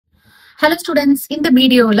Hello students, in the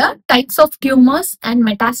video types of tumors and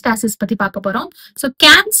metastasis பத்தி பார்க்க போறோம். So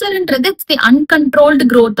cancer it's the uncontrolled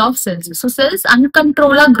growth of cells. So cells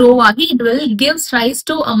uncontrollably grow ஆகி it will gives rise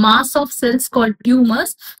to a mass of cells called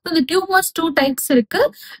tumors. So the tumors two types இருக்கு,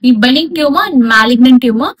 benign tumor and malignant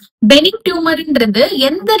tumor. Benign tumor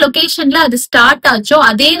எந்த லொகேஷன்ல அது start ஆச்சோ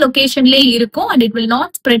அதே லொகேஷன்ல இருக்கும் and it will not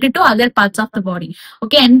spread to other parts of the body.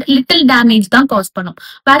 Okay, and little damage தான் cos பண்ணும்.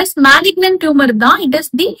 Whereas malignant tumor தான் it is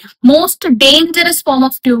the most dangerous form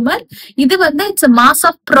of tumor. இது it's a mass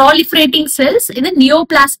of proliferating cells. இது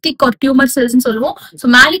neoplastic or tumor cells னு சொல்லுவோம். So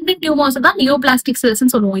malignant tumors தான் neoplastic cells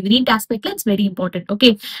னு சொல்லுவோம். இது NEET aspectல it's very important.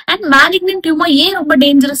 Okay, and malignant tumor ஏன் ரொம்ப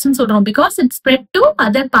dangerous னு சொல்றோம் because it spread to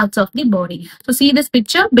other parts of the body. So see this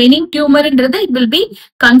picture, benign tumor it will be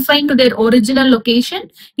confined to their original location.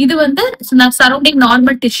 இது surrounding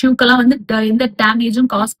normal tissue Kalam எந்த டேமேஜும்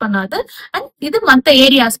cos பண்ணாது and இது மத்த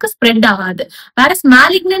ஏரியாஸ்க்கு ஸ்ப்ரெட் ஆகாது. Whereas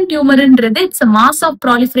malignant tumor it's a mass of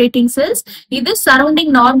proliferating cells. இது surrounding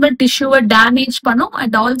normal tissue damage பண்ணும்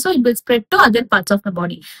and also it will spread to other parts of the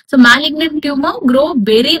body. So malignant tumor grow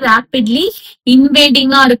very rapidly,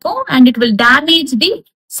 invading இருக்கும் and it will damage the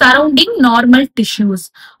surrounding normal tissues.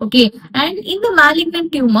 Okay, and in the malignant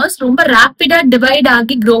tumors ரொம்ப rapid divide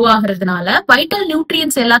ஆகி grow ஆகிறதுனால vital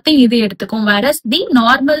nutrients எல்லாத்தையும் இது எடுத்துக்கும், whereas the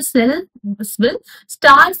normal cell will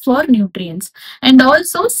starve for nutrients. And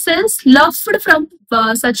also cells left from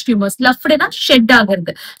such tumors, left na shed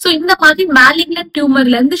ஆகிறது. So இந்த மாதிரி malignant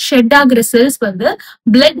tumorல இருந்து shed ஆகிற cells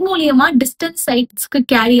blood மூலியமா distant sitesக்கு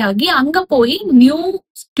carry ஆகி அங்க போய் new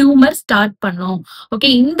tumor start பண்ணும்.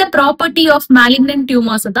 Okay, இந்த property of malignant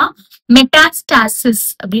tumors தான் metastasis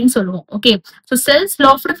அப்படின்னு சொல்லுவோம். Okay, so cells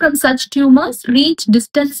left from such tumors reach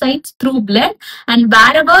distant sites through blood and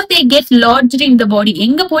wherever they get lodged in the body,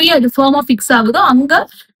 எங்க போய் அது form of fix ஆகுதோ அங்க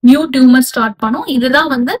new tumor start பண்ணும். இதுதான்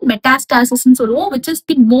metastasis னு சொல்லுவோம், which is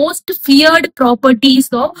the most feared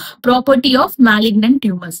property of malignant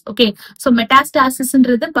tumors. Okay, so metastasis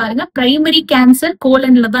ன்றது பாருங்க primary cancer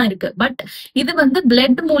colonல தான் இருக்கு, but இது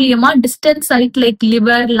blood மூலியமா distant site like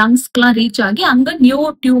liver, lungs க்குலாம் reach ஆகி அங்க new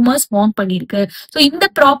tumors form பண்ணிருக்கு. So இந்த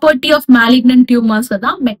property of malignant tumors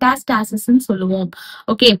தான் metastasis னு சொல்லுவோம்.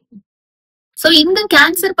 Okay, so இந்த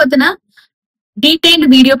cancer பத்தின detailed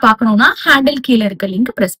video பார்க்கணும்னா ஹேண்டில் கீழ இருக்க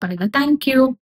லிங்க் பிரஸ் பண்ணுங்க. Thank you.